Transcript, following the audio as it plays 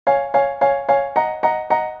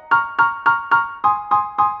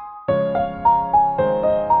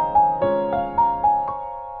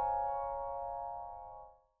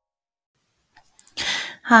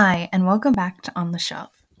Hi, and welcome back to On the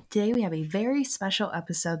Shelf. Today we have a very special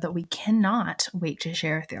episode that we cannot wait to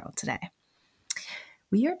share with you all today.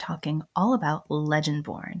 We are talking all about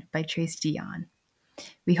Legendborn by Tracy Deonn.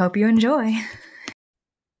 We hope you enjoy.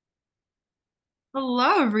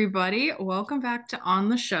 Hello, everybody. Welcome back to On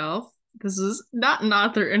the Shelf. This is not an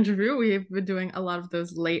author interview. We've been doing a lot of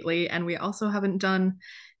those lately, and we also haven't done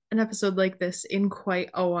an episode like this in quite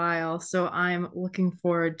a while, so I'm looking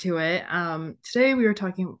forward to it. Today we are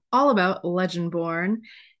talking all about Legendborn,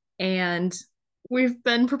 and we've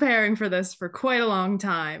been preparing for this for quite a long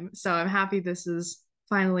time, so I'm happy this is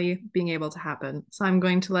finally being able to happen. So I'm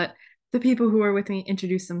going to let the people who are with me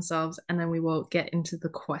introduce themselves, and then we will get into the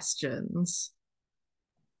questions.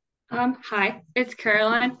 Hi, it's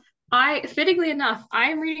Caroline. Fittingly enough, I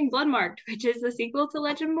am reading Bloodmarked, which is the sequel to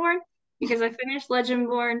Legendborn, because I finished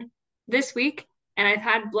Legendborn this week, and I've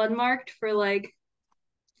had Bloodmarked for like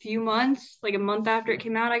a few months, like a month after it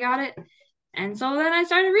came out, I got it. And so then I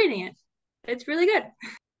started reading it. It's really good.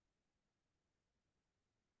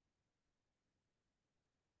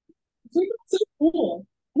 So cool.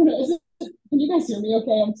 I don't know, can you guys hear me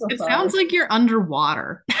okay? I'm so It sorry. sounds like you're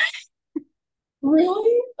underwater.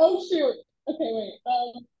 Really? Oh shoot. Okay,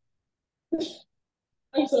 wait.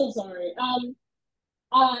 I'm so sorry. I'm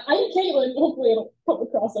Caitlin. Hopefully it'll come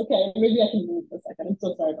across okay. Maybe I can move for a second. I'm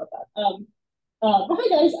so sorry about that. But hi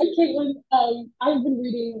guys, I'm Caitlin. I've been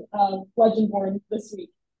reading Legendborn this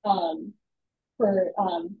week for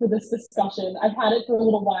this discussion. I've had it for a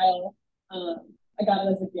little while. I got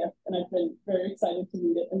it as a gift, and I've been very excited to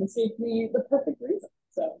read it, and this gave me the perfect reason.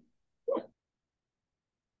 So yeah.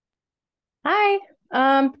 Hi,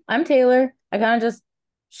 I'm Taylor. I kind of just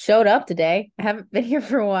showed up today. I haven't been here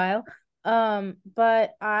for a while.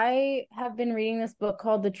 But I have been reading this book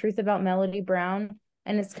called The Truth About Melody Brown,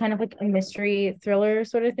 and it's kind of like a mystery thriller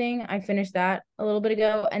sort of thing. I finished that a little bit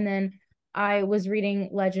ago, and then I was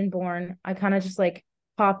reading Legendborn. I kind of just like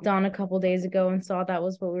popped on a couple days ago and saw that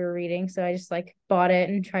was what we were reading, so I just like bought it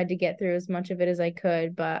and tried to get through as much of it as I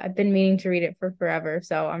could, but I've been meaning to read it for forever,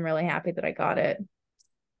 so I'm really happy that I got it.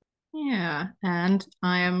 Yeah, and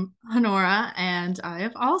I am Honora, and I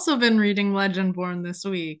have also been reading Legendborn this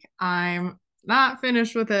week. I'm not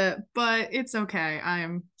finished with it, but it's okay.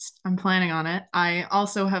 I'm planning on it. I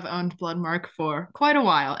also have owned Bloodmark for quite a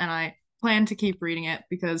while, and I plan to keep reading it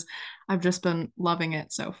because I've just been loving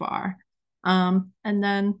it so far. And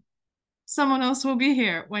then someone else will be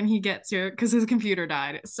here when he gets here because his computer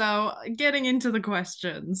died. So getting into the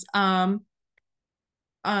questions.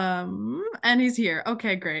 And he's here.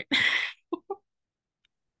 Okay, great.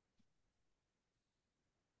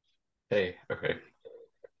 Hey, okay.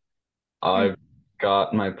 I've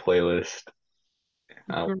got my playlist.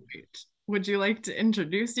 Great. Would you like to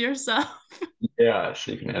introduce yourself? Yeah,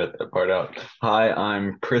 so you can edit that part out. Hi,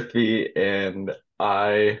 I'm Prithvi, and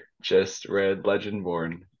I just read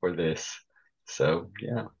Legendborn for this. So,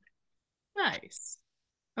 yeah. Nice.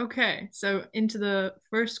 Okay, so into the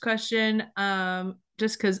first question.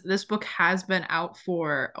 Just because this book has been out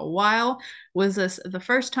for a while, was this the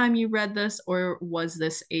first time you read this, or was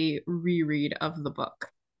this a reread of the book?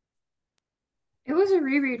 It was a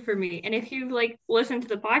reread for me, and if you've like listened to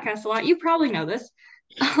the podcast a lot, you probably know this.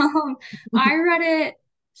 I read it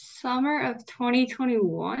summer of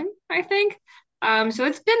 2021, I think. So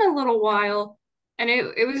it's been a little while, and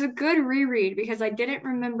it was a good reread because I didn't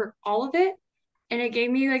remember all of it, and it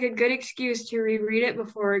gave me like a good excuse to reread it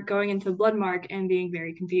before going into Bloodmark and being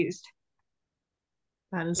very confused.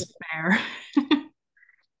 That is fair.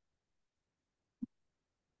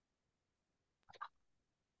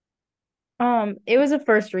 It was a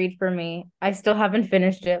first read for me. I still haven't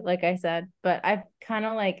finished it, like I said, but I've kind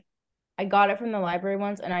of like I got it from the library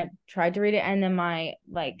once and I tried to read it and then my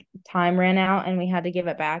like time ran out and we had to give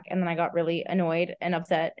it back and then I got really annoyed and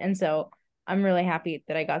upset. And so I'm really happy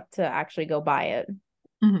that I got to actually go buy it.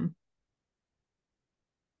 Mhm.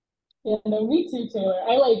 Yeah, no, me too, Taylor.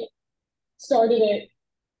 I like started it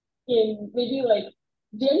in maybe like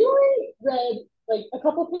January, read like a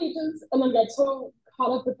couple pages, and then got so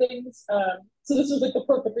caught up with things. So this was like the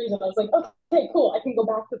perfect reason. I was like, okay, cool, I can go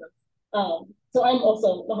back to this. So I'm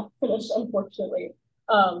also not finished, unfortunately.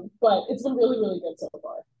 But it's been really, really good so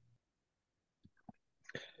far.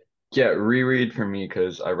 Yeah, reread for me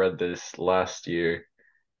because I read this last year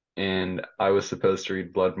and I was supposed to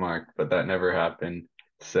read Bloodmark, but that never happened.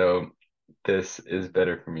 So this is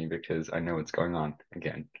better for me because I know what's going on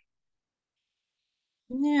again.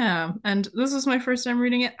 Yeah, and this is my first time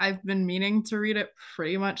reading it. I've been meaning to read it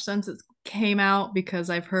pretty much since it came out because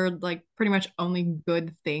I've heard like pretty much only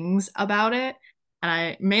good things about it, and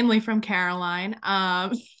I mainly from Caroline.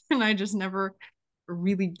 And I just never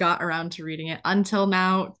really got around to reading it until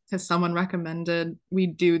now because someone recommended we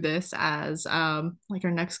do this as like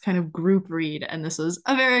our next kind of group read, and this was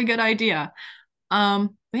a very good idea. But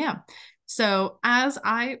yeah. So as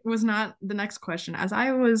I was not the next question, as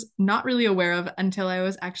I was not really aware of until I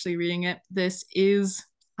was actually reading it, this is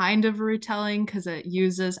kind of a retelling because it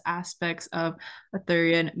uses aspects of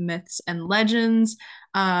Arthurian myths and legends.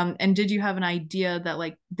 And did you have an idea that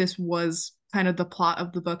like this was kind of the plot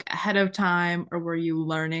of the book ahead of time, or were you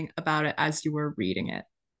learning about it as you were reading it?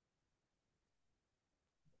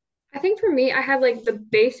 I think for me, I had like the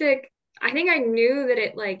basic, I think I knew that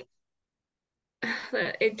it like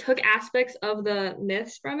it took aspects of the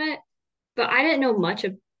myths from it, but I didn't know much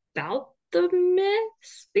about the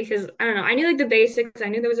myths because I don't know. I knew like the basics. I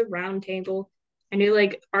knew there was a round table. I knew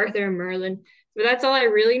like Arthur and Merlin, but that's all I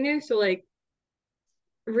really knew. So like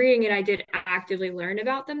reading it, I did actively learn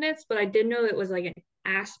about the myths, but I didn't know it was like an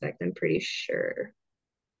aspect, I'm pretty sure.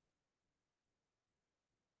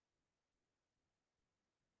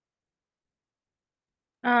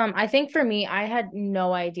 I think for me, I had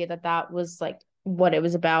no idea that that was like what it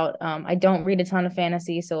was about. I don't read a ton of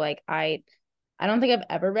fantasy, so like I don't think I've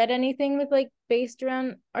ever read anything with like based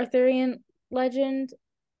around Arthurian legend.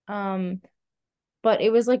 Um, but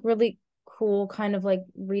it was like really cool kind of like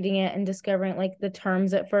reading it and discovering like the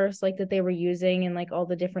terms at first like that they were using and like all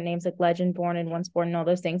the different names like Legendborn and Once Born and all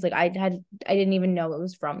those things. Like I didn't even know it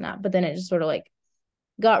was from that, but then it just sort of like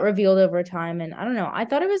got revealed over time. And I don't know, I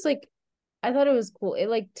thought it was cool. It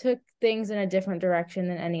like took things in a different direction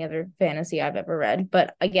than any other fantasy I've ever read.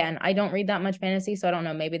 But again, I don't read that much fantasy, so I don't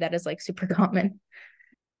know. Maybe that is like super common.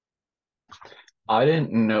 I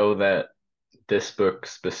didn't know that this book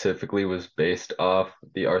specifically was based off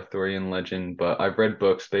the Arthurian legend, but I've read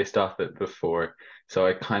books based off it before, so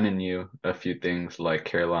I kind of knew a few things like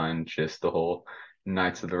Caroline, just the whole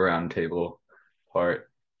Knights of the Round Table part,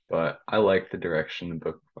 but I like the direction the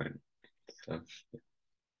book went. So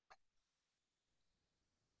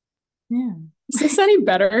Yeah. Is this any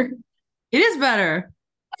better? It is better.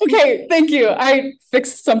 Okay, thank you. I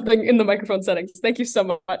fixed something in the microphone settings. Thank you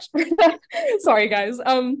so much. Sorry, guys.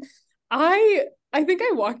 I think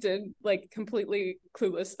I walked in like completely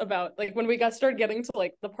clueless about like when we got started getting to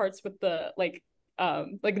like the parts with the like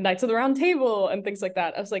Knights of the Round Table and things like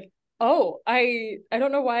that. I was like, oh, I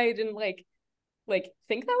don't know why I didn't like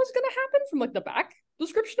think that was gonna happen from like the back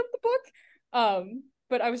description of the book.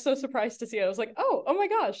 But I was so surprised to see it. I was like, oh my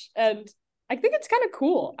gosh. And I think it's kind of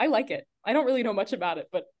cool. I like it. I don't really know much about it,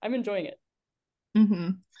 but I'm enjoying it. Mm-hmm.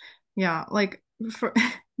 Yeah, like for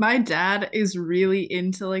my dad is really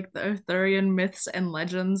into like the Arthurian myths and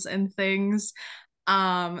legends and things.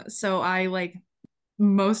 So I like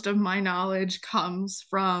most of my knowledge comes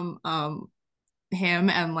from him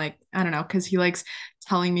and like I don't know, because he likes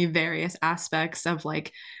telling me various aspects of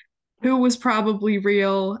like who was probably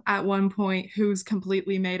real at one point, who's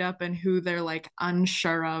completely made up, and who they're like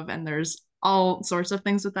unsure of. And there's all sorts of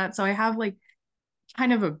things with that. So I have like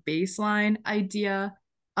kind of a baseline idea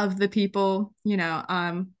of the people.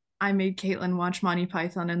 I made Caitlin watch Monty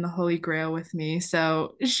Python and the Holy Grail with me,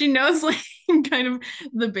 so she knows like kind of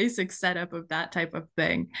the basic setup of that type of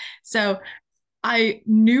thing. So I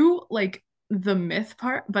knew like the myth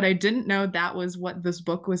part, but I didn't know that was what this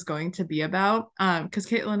book was going to be about. Because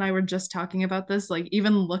Caitlin and I were just talking about this, like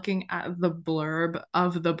even looking at the blurb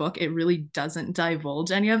of the book, it really doesn't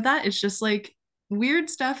divulge any of that. It's just like weird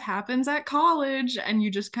stuff happens at college, and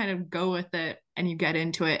you just kind of go with it and you get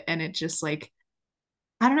into it, and it just like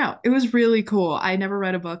I don't know. It was really cool. I never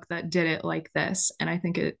read a book that did it like this, and I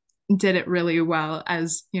think it did it really well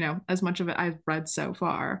as, as much of it I've read so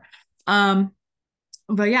far. Um,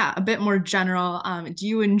 but yeah, a bit more general. Do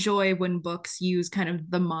you enjoy when books use kind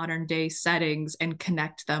of the modern day settings and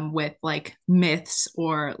connect them with like myths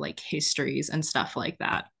or like histories and stuff like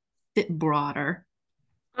that? Bit broader.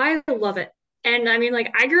 I love it. And I mean,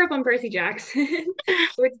 like, I grew up on Percy Jackson,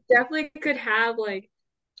 which definitely could have like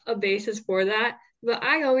a basis for that. But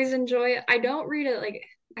I always enjoy it. I don't read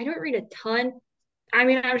a ton. I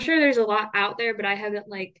mean, I'm sure there's a lot out there, but I haven't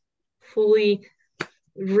like fully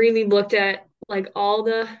really looked at like all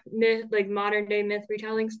the myth, like modern day myth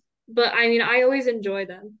retellings. But I mean, I always enjoy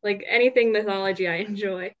them. Like anything mythology, I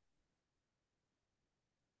enjoy.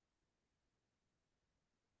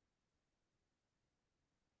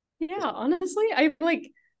 Yeah, honestly, I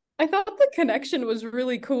thought the connection was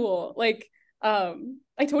really cool. Like,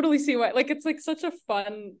 I totally see why like it's like such a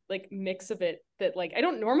fun like mix of it that like I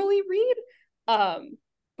don't normally read.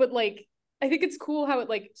 But like I think it's cool how it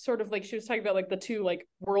like sort of like she was talking about like the two like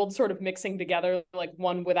worlds sort of mixing together, like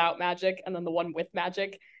one without magic and then the one with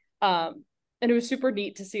magic. And it was super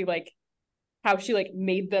neat to see like how she like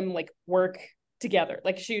made them like work together.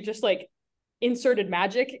 Like she just like inserted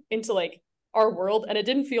magic into like our world, and it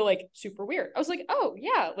didn't feel like super weird. I was like, oh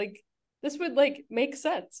yeah, like this would like make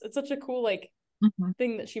sense. It's such a cool like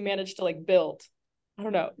thing that she managed to like build. I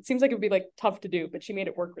don't know. It seems like it would be like tough to do, but she made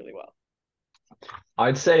it work really well.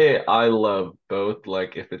 I'd say I love both,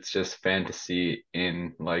 like if it's just fantasy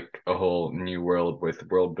in like a whole new world with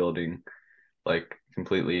world building, like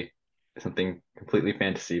completely something completely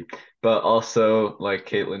fantasy. But also, like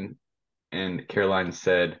Caitlin and Caroline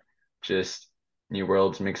said, just new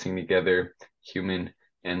worlds mixing together, human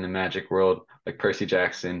and the magic world, like Percy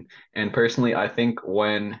Jackson. And personally, I think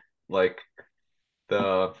when like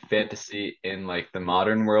the fantasy in like the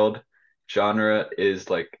modern world genre is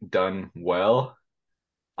like done well,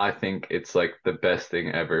 I think it's like the best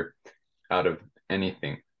thing ever out of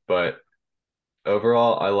anything. But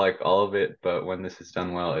overall, I like all of it, but when this is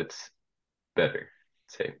done well, it's better.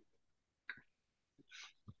 Say.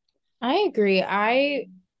 I agree. I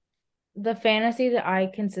the fantasy that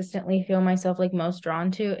I consistently feel myself like most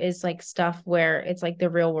drawn to is like stuff where it's like the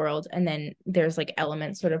real world and then there's like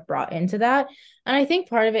elements sort of brought into that. And I think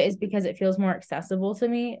part of it is because it feels more accessible to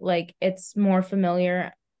me, like it's more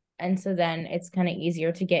familiar. And so then it's kind of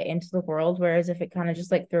easier to get into the world. Whereas if it kind of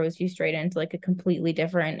just like throws you straight into like a completely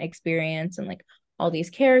different experience and like all these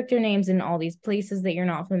character names and all these places that you're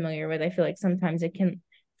not familiar with, I feel like sometimes it can,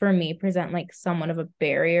 for me, present like somewhat of a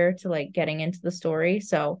barrier to like getting into the story.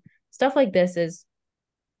 So stuff like this is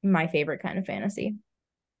my favorite kind of fantasy.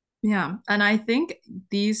 Yeah. And I think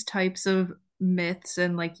these types of myths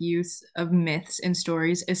and like use of myths in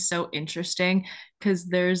stories is so interesting because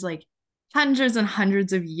there's like hundreds and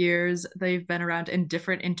hundreds of years they've been around in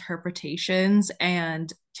different interpretations,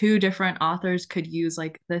 and two different authors could use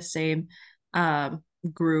like the same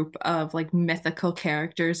group of like mythical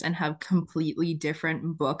characters and have completely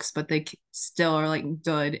different books, but they still are like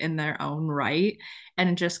good in their own right.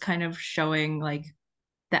 And just kind of showing like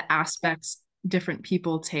the aspects different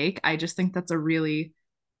people take. I just think that's a really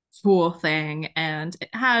cool thing. And it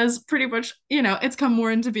has pretty much, it's come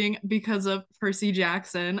more into being because of Percy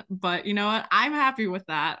Jackson. But you know what? I'm happy with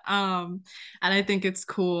that. And I think it's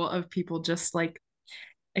cool of people just like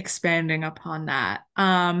expanding upon that.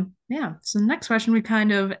 Yeah. So next question we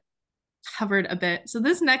kind of covered a bit. So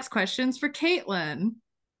this next question's for Caitlin,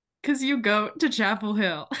 because you go to Chapel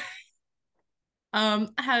Hill.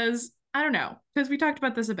 Has I don't know, because we talked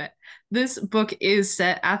about this a bit. This book is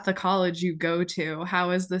set at the college you go to. How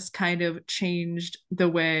has this kind of changed the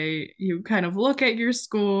way you kind of look at your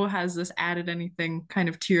school? Has this added anything kind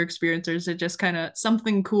of to your experience, or is it just kind of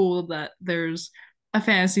something cool that there's a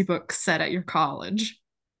fantasy book set at your college?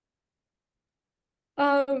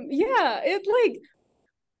 Yeah, it like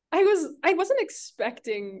I wasn't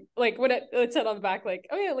expecting like when it said on the back like,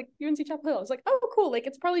 oh yeah, like UNC Chapel Hill. I was like, oh cool, like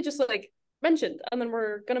it's probably just like mentioned and then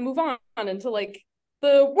we're gonna move on into like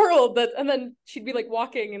the world that, and then she'd be like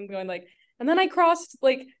walking and going like, and then I crossed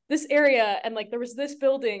like this area and like there was this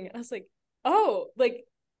building and I was like, oh, like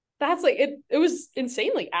that's like it was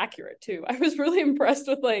insanely accurate too. I was really impressed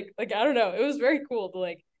with like I don't know, it was very cool to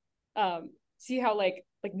like see how like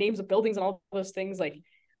names of buildings and all those things like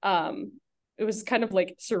um it was kind of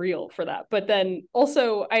like surreal for that. But then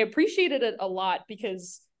also I appreciated it a lot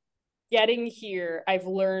because getting here, I've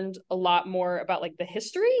learned a lot more about like the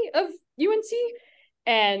history of UNC.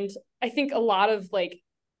 And I think a lot of like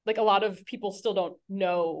a lot of people still don't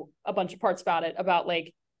know a bunch of parts about it, about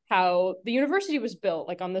like how the university was built,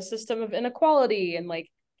 like on the system of inequality and like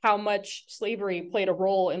how much slavery played a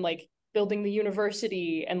role in like building the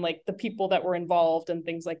university and like the people that were involved and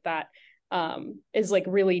things like that is like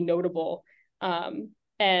really notable.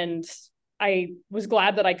 And I was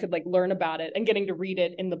glad that I could like learn about it, and getting to read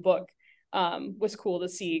it in the book was cool to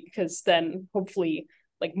see, because then hopefully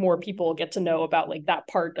like more people get to know about like that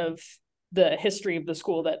part of the history of the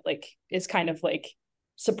school that like is kind of like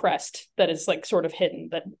suppressed, that is like sort of hidden,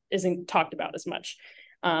 that isn't talked about as much,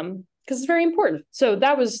 because it's very important. So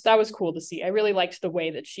that was cool to see. I really liked the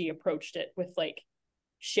way that she approached it with like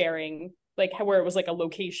sharing like where it was like a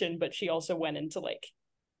location, but she also went into like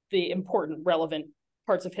the important relevant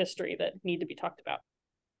parts of history that need to be talked about.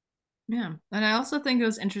 Yeah. And I also think it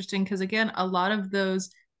was interesting because, again, a lot of those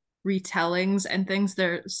retellings and things,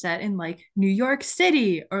 they're set in like New York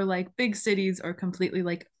City or like big cities or completely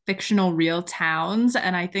like fictional real towns.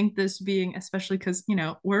 And I think this being, especially because,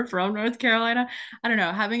 we're from North Carolina, I don't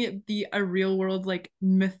know, having it be a real world like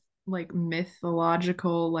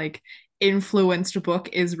mythological, like influenced book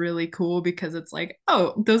is really cool, because it's like,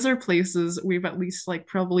 oh, those are places we've at least like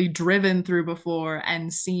probably driven through before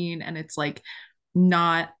and seen. And it's like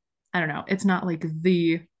not, I don't know, it's not like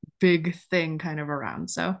the big thing kind of around.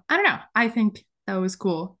 So I don't know. I think that was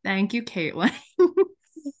cool. Thank you, Caitlin.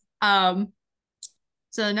 um,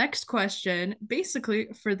 so the next question, basically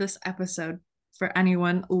for this episode, for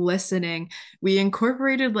anyone listening, we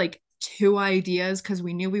incorporated like two ideas because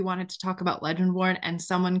we knew we wanted to talk about Legendborn, and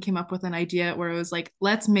someone came up with an idea where it was like,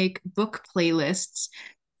 let's make book playlists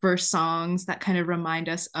for songs that kind of remind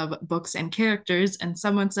us of books and characters. And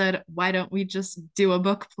someone said, why don't we just do a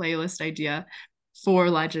book playlist idea for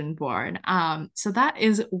Legendborn? So that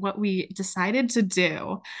is what we decided to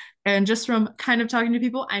do. And just from kind of talking to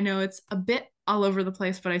people, I know it's a bit all over the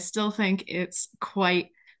place, but I still think it's quite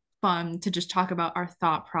fun to just talk about our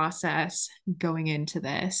thought process going into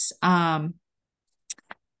this. But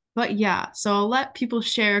yeah, so I'll let people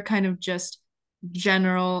share kind of just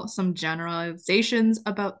some generalizations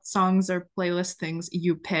about songs or playlist things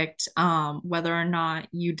you picked, whether or not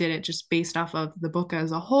you did it just based off of the book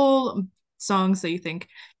as a whole, songs that you think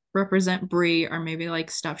represent Brie, or maybe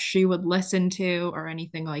like stuff she would listen to or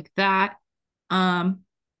anything like that. um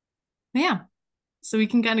yeah, so we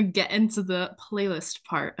can kind of get into the playlist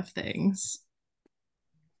part of things.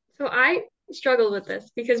 So I struggled with this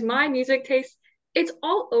because my music taste, it's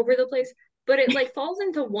all over the place, but it like falls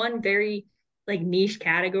into one very like niche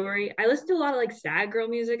category. I listen to a lot of like sad girl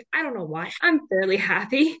music. I don't know why. I'm fairly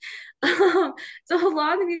happy. So a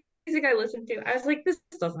lot of the music I listen to, I was like, this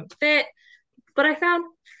doesn't fit, but I found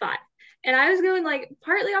five. And I was going like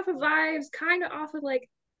partly off of vibes, kind of off of like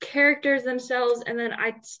characters themselves. And then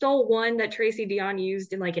I stole one that Tracy Deonn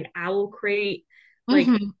used in like an owl crate, like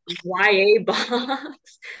Mhm. YA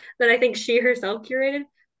box that I think she herself curated.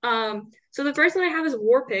 So the first one I have is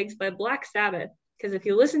War Pigs by Black Sabbath. Because if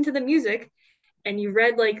you listen to the music and you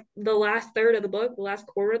read like the last third of the book, the last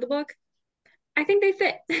quarter of the book, I think they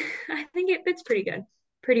fit. I think it fits pretty good,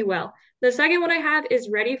 pretty well. The second one I have is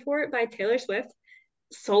Ready for It by Taylor Swift,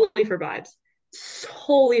 solely for vibes.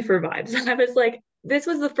 Solely for vibes. I was like, this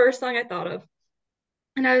was the first song I thought of.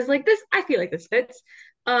 And I was like, this, I feel like this fits.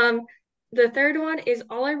 Um, the third one is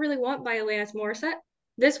All I Really Want by Alanis Morissette.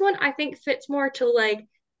 This one I think fits more to like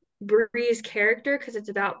Brie's character because it's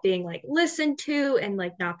about being like listened to and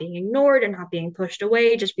like not being ignored and not being pushed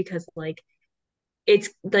away just because like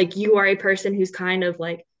it's like you are a person who's kind of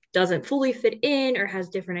like doesn't fully fit in or has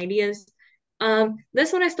different ideas.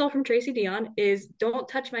 This one I stole from Tracy Deonn is Don't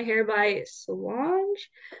Touch My Hair by Solange.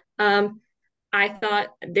 Um, I thought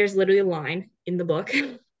there's literally a line in the book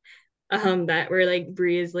that where like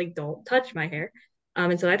Brie is like, don't touch my hair.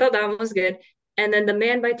 And so I thought that one was good. And then The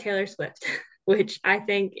Man by Taylor Swift, which I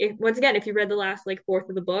think if once again, if you read the last like fourth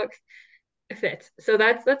of the book, it fits. So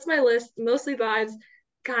that's my list, mostly vibes,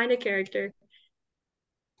 kind of character,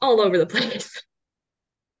 all over the place.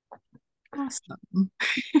 Awesome.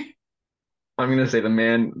 I'm gonna say The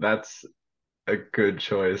Man, that's a good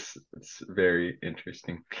choice. It's very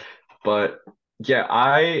interesting. But yeah,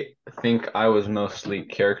 I think I was mostly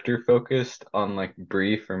character focused on like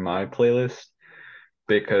Brie for my playlist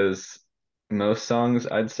because most songs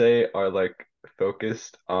I'd say are like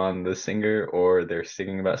focused on the singer or they're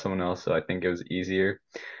singing about someone else. So I think it was easier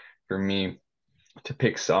for me to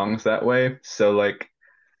pick songs that way. So like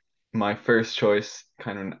my first choice,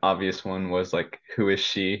 kind of an obvious one, was like Who Is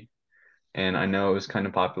She? And I know it was kind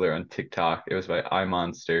of popular on TikTok. It was by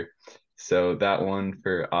iMonster. So that one,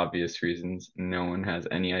 for obvious reasons, no one has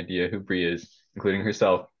any idea who Brie is, including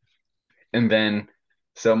herself. And then,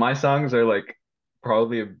 so my songs are like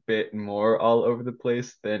probably a bit more all over the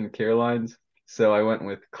place than Caroline's. So I went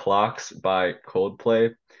with Clocks by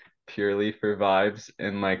Coldplay, purely for vibes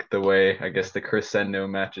and like the way I guess the crescendo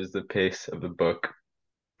matches the pace of the book.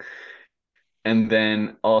 And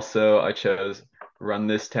then also I chose Run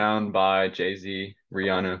This Town by Jay-Z,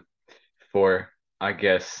 Rihanna for, I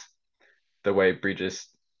guess, the way Bridges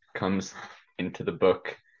comes into the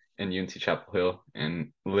book in UNC Chapel Hill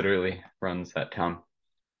and literally runs that town.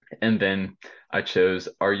 And then I chose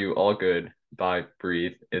Are You All Good by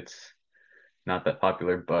Breathe. It's not that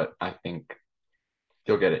popular, but I think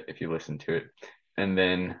you'll get it if you listen to it. And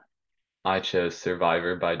then I chose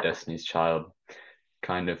Survivor by Destiny's Child,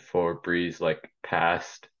 kind of for Bree's like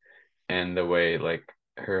past and the way like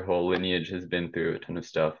her whole lineage has been through a ton of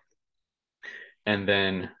stuff. And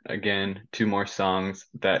then again, two more songs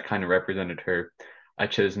that kind of represented her. I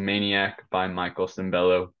chose Maniac by Michael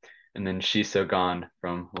Sembello and then She's So Gone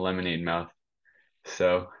from Lemonade Mouth.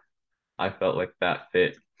 So I felt like that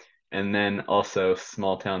fit. And then also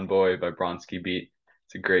Small Town Boy by Bronski Beat.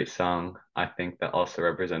 It's a great song. I think that also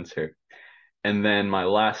represents her. And then my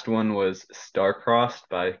last one was Star-Crossed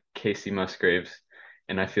by Casey Musgraves.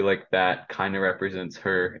 And I feel like that kind of represents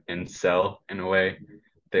her and Cell in a way.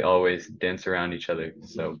 They always dance around each other.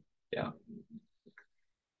 So Yeah.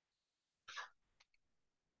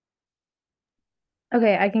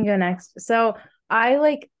 Okay, I can go next. So I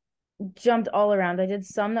like jumped all around. I did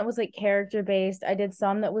some that was like character based. I did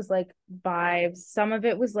some that was like vibes. Some of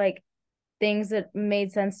it was like things that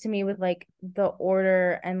made sense to me with like the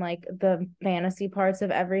order and like the fantasy parts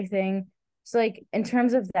of everything. So like in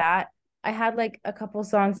terms of that, I had like a couple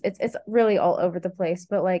songs. It's really all over the place,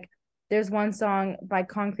 but like there's one song by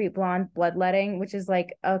Concrete Blonde, Bloodletting, which is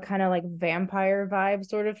like a kind of like vampire vibe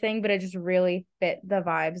sort of thing, but it just really fit the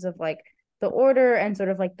vibes of like the order and sort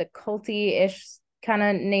of like the culty-ish kind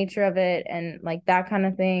of nature of it and like that kind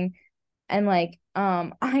of thing. And like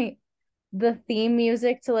I the theme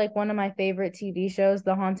music to like one of my favorite TV shows,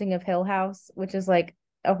 The Haunting of Hill House, which is like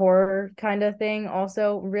a horror kind of thing,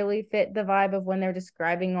 also really fit the vibe of when they're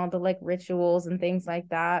describing all the like rituals and things like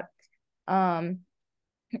that. Um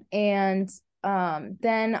and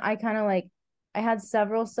then I kind of like I had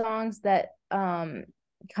several songs that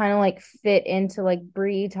kind of like fit into like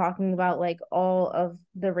Brie talking about like all of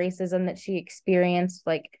the racism that she experienced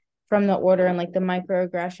like from the order and like the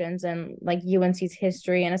microaggressions and like UNC's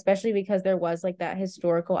history, and especially because there was like that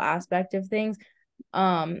historical aspect of things.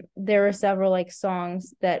 There were several like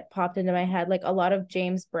songs that popped into my head, like a lot of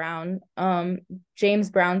James Brown's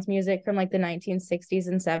music from like the 1960s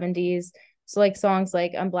and 70s. So like songs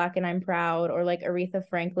like I'm Black and I'm Proud, or like Aretha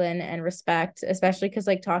Franklin and Respect, especially because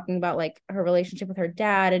like talking about like her relationship with her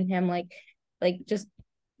dad and him, like just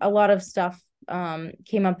a lot of stuff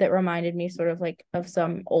came up that reminded me sort of like of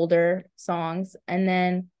some older songs. And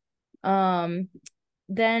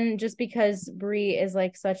then just because Brie is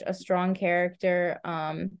like such a strong character,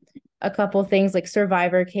 a couple things like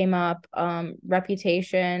Survivor came up,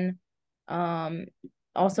 Reputation, um,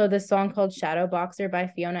 also this song called Shadow Boxer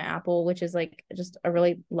by Fiona Apple, which is like just a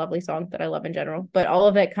really lovely song that I love in general. But all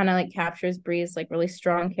of it kind of like captures Brie's like really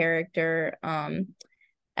strong character.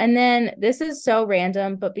 And then this is so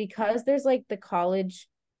random, but because there's like the college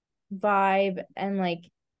vibe and like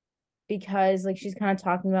because like she's kind of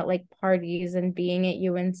talking about like parties and being at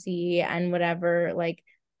UNC and whatever, like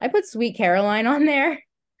I put Sweet Caroline on there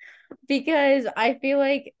because I feel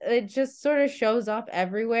like it just sort of shows up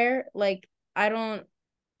everywhere. Like I don't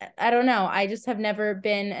know. I just have never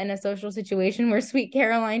been in a social situation where Sweet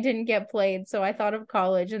Caroline didn't get played. So I thought of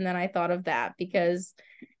college and then I thought of that because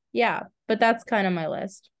yeah, but that's kind of my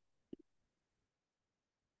list.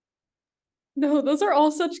 No, those are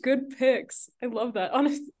all such good picks. I love that.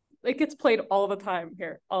 Honestly, it gets played all the time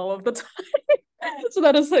here, all of the time. So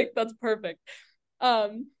that is like that's perfect.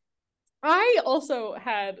 Um, I also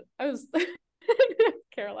had I was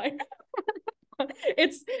Caroline.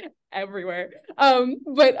 It's everywhere.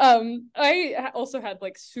 But I also had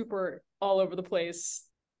like super all over the place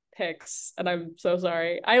picks, and I'm so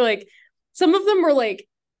sorry. I like some of them were like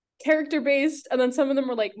character based, and then some of them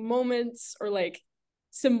were like moments or like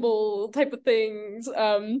symbol type of things.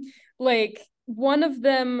 Like one of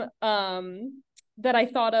them that I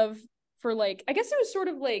thought of for like I guess it was sort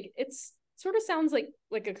of like it's sort of sounds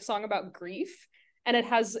like a song about grief, and it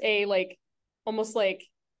has a like almost like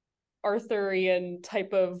Arthurian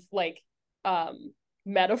type of like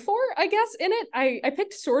metaphor, I guess, in it. I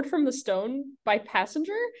picked Sword from the Stone by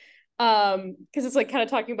Passenger. Because it's like kind of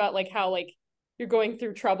talking about like how like you're going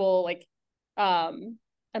through trouble, like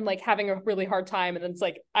and like having a really hard time, and then it's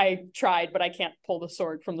like I tried, but I can't pull the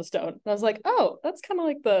sword from the stone. And I was like, oh, that's kind of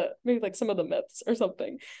like the maybe like some of the myths or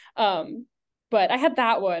something. But I had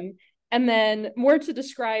that one. And then more to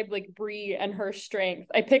describe like Brie and her strength,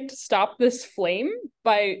 I picked Stop This Flame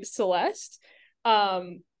by Celeste.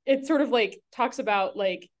 It sort of like talks about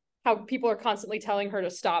like how people are constantly telling her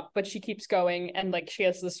to stop, but she keeps going, and like she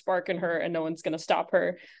has this spark in her and no one's going to stop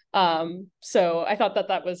her. So I thought that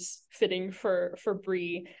that was fitting for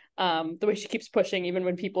Brie, the way she keeps pushing even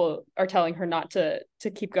when people are telling her not to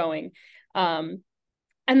keep going. And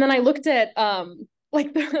then I looked at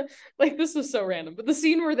like the like this was so random, but the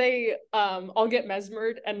scene where they all get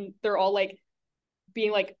mesmered and they're all like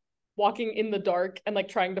being like walking in the dark and like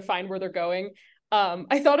trying to find where they're going.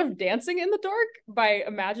 I thought of Dancing in the Dark by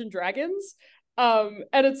Imagine Dragons. And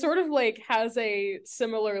it sort of like has a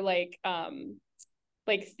similar like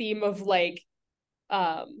theme of like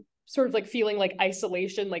sort of like feeling like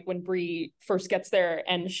isolation, like when Brie first gets there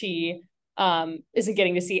and she isn't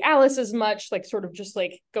getting to see Alice as much, like sort of just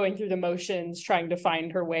like going through the motions, trying to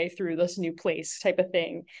find her way through this new place type of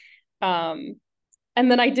thing. And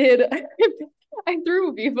then I did I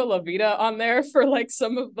threw Viva La Vida on there for like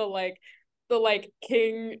some of the like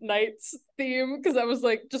King Knights theme, because that was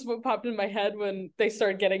like just what popped in my head when they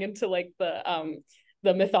started getting into like the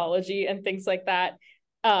mythology and things like that.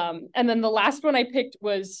 And then the last one I picked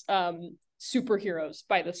was Superheroes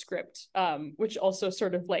by the Script, which also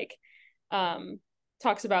sort of like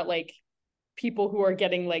talks about like people who are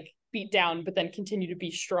getting like beat down but then continue to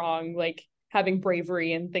be strong, like having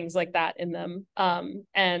bravery and things like that in them,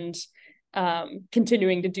 and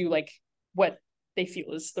continuing to do like what they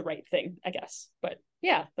feel is the right thing, I guess. But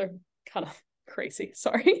yeah, they're kind of crazy.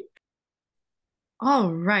 Sorry.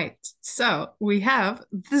 All right. So we have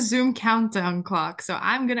the Zoom countdown clock. So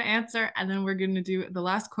I'm going to answer, and then we're going to do the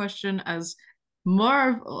last question as more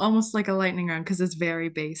of almost like a lightning round because it's very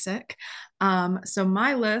basic. So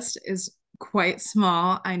my list is quite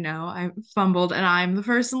small. I know I fumbled and I'm the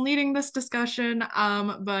person leading this discussion.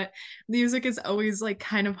 But music is always like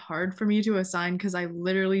kind of hard for me to assign because I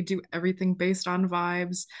literally do everything based on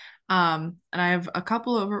vibes. And I have a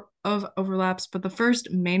couple of overlaps, but the first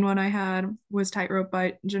main one I had was Tightrope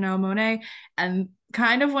by Janelle Monáe. And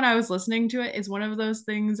kind of when I was listening to it, it's one of those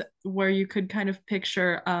things where you could kind of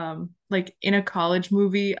picture like in a college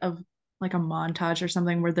movie of like a montage or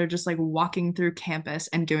something where they're just like walking through campus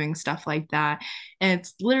and doing stuff like that. And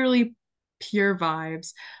it's literally pure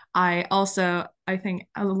vibes. I think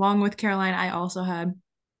along with Caroline, I also had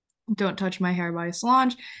Don't Touch My Hair by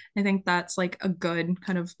Solange. I think that's like a good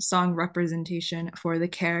kind of song representation for the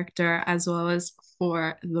character as well as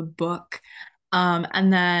for the book.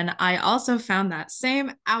 And then I also found that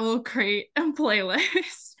same Owl Crate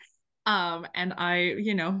playlist. And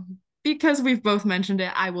because we've both mentioned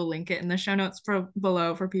it, I will link it in the show notes for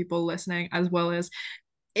below for people listening, as well as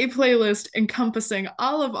a playlist encompassing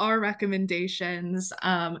all of our recommendations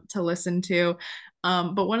to listen to.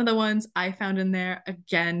 But one of the ones I found in there,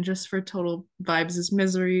 again, just for total vibes, is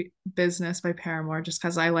Misery Business by Paramore, just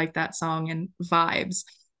because I like that song and vibes.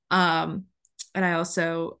 And I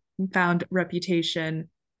also found Reputation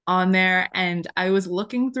on there. And I was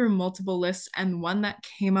looking through multiple lists, and one that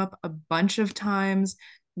came up a bunch of times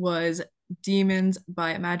was Demons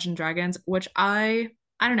by Imagine Dragons, which I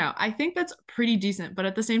don't know. I think that's pretty decent, but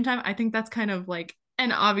at the same time, I think that's kind of like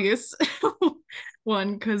an obvious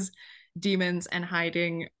one because demons and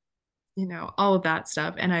hiding, all of that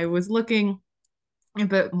stuff. And I was looking a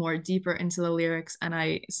bit more deeper into the lyrics, and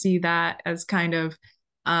I see that as kind of,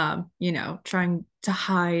 trying to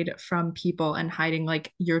hide from people and hiding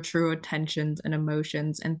like your true intentions and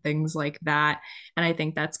emotions and things like that. And I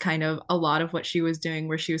think that's kind of a lot of what she was doing,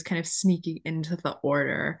 where she was kind of sneaking into the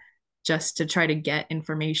order just to try to get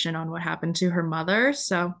information on what happened to her mother.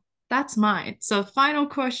 So that's mine. So final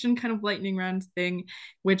question, kind of lightning round thing,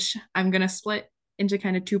 which I'm gonna split into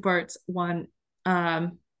kind of two parts. One,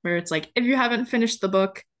 where it's like, if you haven't finished the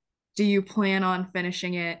book, do you plan on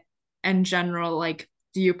finishing it? And general, like,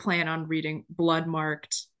 do you plan on reading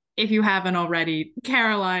Bloodmarked? If you haven't already,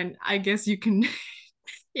 Caroline, I guess you can,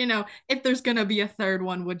 if there's gonna be a third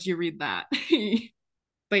one, would you read that?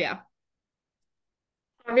 But yeah.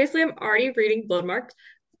 Obviously, I'm already reading Bloodmarked.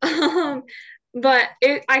 I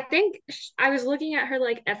think I was looking at her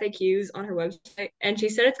like FAQs on her website, and she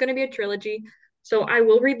said it's going to be a trilogy. So I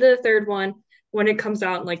will read the third one when it comes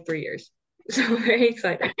out in like 3 years. So very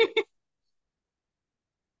excited.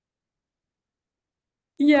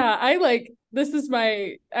 Yeah, I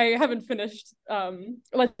haven't finished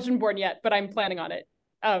Legendborn yet, but I'm planning on it.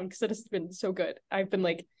 Because it has been so good. I've been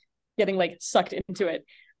like getting like sucked into it.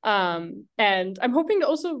 And I'm hoping to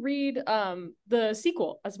also read the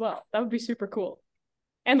sequel as well. That would be super cool.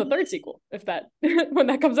 And the third sequel, if that when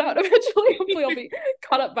that comes out eventually. Hopefully I'll be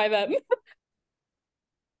caught up by then.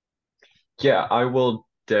 Yeah, I will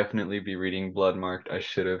definitely be reading Bloodmarked. I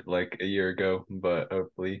should have like a year ago, but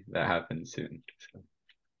hopefully that happens soon. So.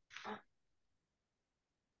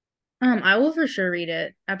 I will for sure read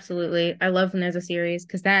it. Absolutely. I love when there's a series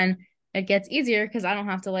because then it gets easier because I don't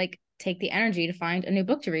have to like take the energy to find a new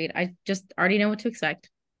book to read. I just already know what to expect.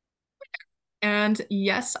 And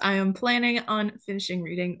yes, I am planning on finishing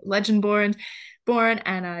reading Born,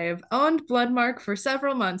 and I have owned Bloodmark for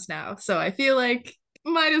several months now. So I feel like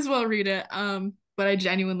might as well read it. But I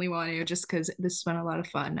genuinely want to just because this has been a lot of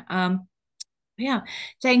fun. Yeah,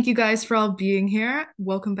 thank you guys for all being here.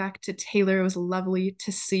 Welcome back to Taylor. It was lovely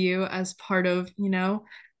to see you as part of,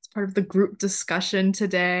 as part of the group discussion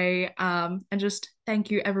today. And just thank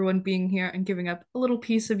you everyone being here and giving up a little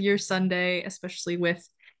piece of your Sunday, especially with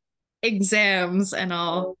exams and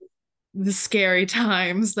all the scary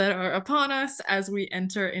times that are upon us as we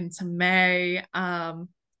enter into May.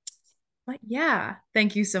 But yeah,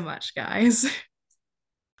 thank you so much, guys.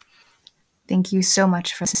 Thank you so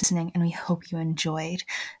much for listening, and we hope you enjoyed.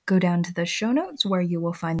 Go down to the show notes where you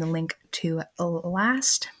will find the link to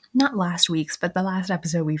last not last week's, but the last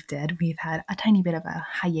episode we've had a tiny bit of a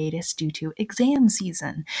hiatus due to exam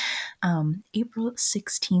season. April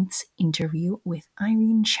 16th's interview with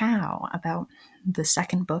Irene Chow about the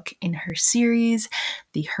second book in her series,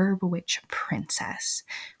 The Herb Witch Princess.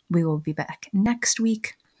 We will be back next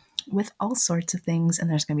week with all sorts of things, and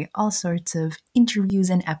there's going to be all sorts of interviews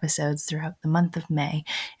and episodes throughout the month of May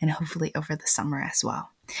and hopefully over the summer as well.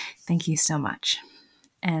 Thank you so much.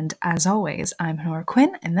 And as always, I'm Honora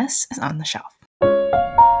Quinn, and this is On the Shelf.